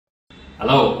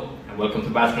Hello, and welcome to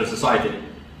Bachelor Society.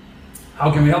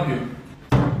 How can we help you?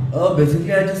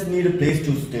 Basically, I just need a place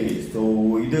to stay.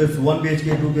 So either it's 1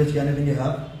 BHK, 2 BHK, anything you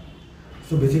have.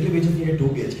 So basically, we just need a 2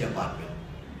 BHK apartment.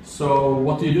 So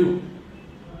what do you do?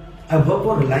 I work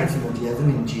for Reliance Emoji as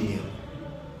an engineer.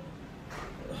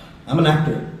 I'm an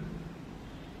actor.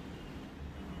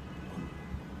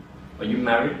 Are you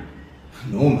married?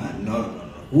 No man, no.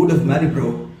 Who does marry,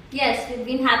 bro? Yes, we've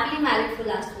been happily married for the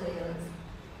last 4 years.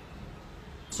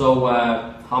 So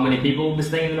how many people will be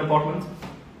staying in an apartment?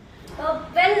 Well,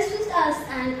 it's just us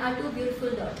and our 2 beautiful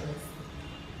daughters.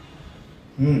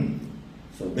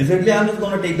 So basically, I'm just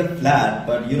gonna take the flat,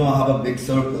 but I have a big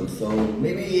circle, so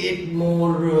maybe 8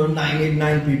 more,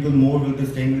 9 people more will be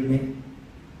staying with me.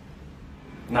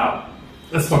 Now,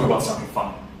 let's talk about something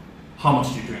fun. How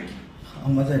much do you drink? How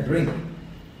much I drink?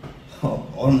 Oh,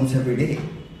 almost every day.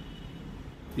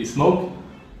 Do you smoke?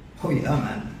 Oh yeah,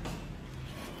 man.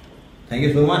 Thank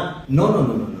you so much.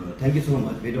 No. Thank you so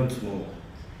much. We don't smoke.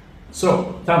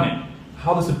 So, tell me,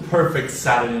 how does a perfect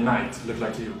Saturday night look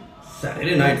like to you?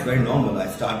 Saturday night is very normal. I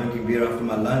start drinking beer after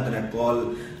my lunch, then I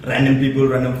call random people,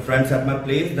 random friends at my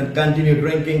place, then continue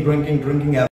drinking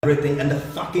everything, and the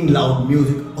fucking loud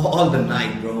music all the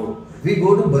night, bro. We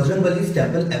go to Bajrang Bali's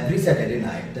temple every Saturday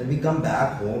night, then we come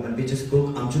back home and we just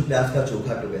cook Amchur Pyaz ka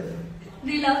chokha together.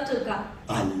 We love Chokha.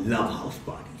 I love house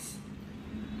parties.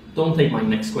 Don't take my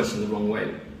next question the wrong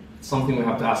way. It's something we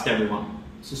have to ask everyone.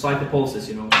 Society pulses,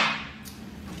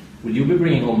 Will you be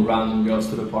bringing home random girls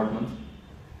to the apartment?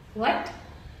 What?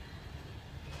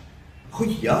 Oh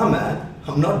yeah, man.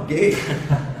 I'm not gay.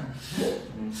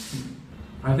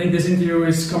 I think this interview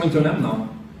is coming to an end now.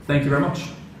 Thank you very much.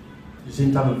 You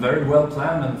seem to have a very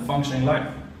well-planned and functioning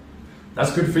life.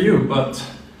 That's good for you, but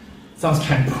it sounds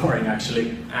kind of boring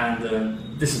actually, and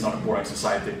this is not a boring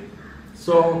society.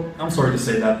 So I'm sorry to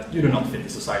say that you do not fit the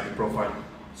society profile.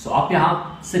 So आप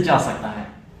यहाँ से जा सकता है.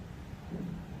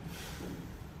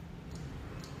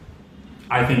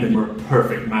 I think that you're a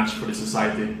perfect match for the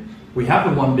society. We have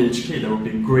a 1 BHK that would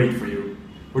be great for you.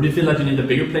 Or do you feel like you need a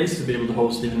bigger place to be able to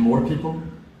host even more people?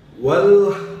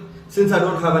 Well, since I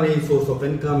don't have any source of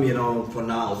income, for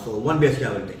now, so 1 BHK I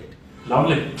will take it.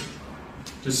 Lovely.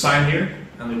 Just sign here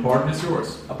and the apartment is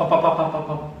yours. Up.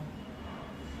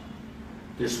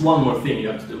 There's one more thing you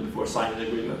have to do before signing the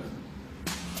agreement.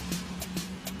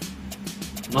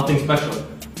 Nothing special.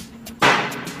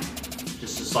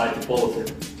 Just society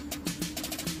politics.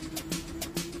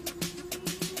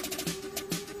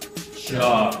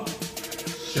 Shove.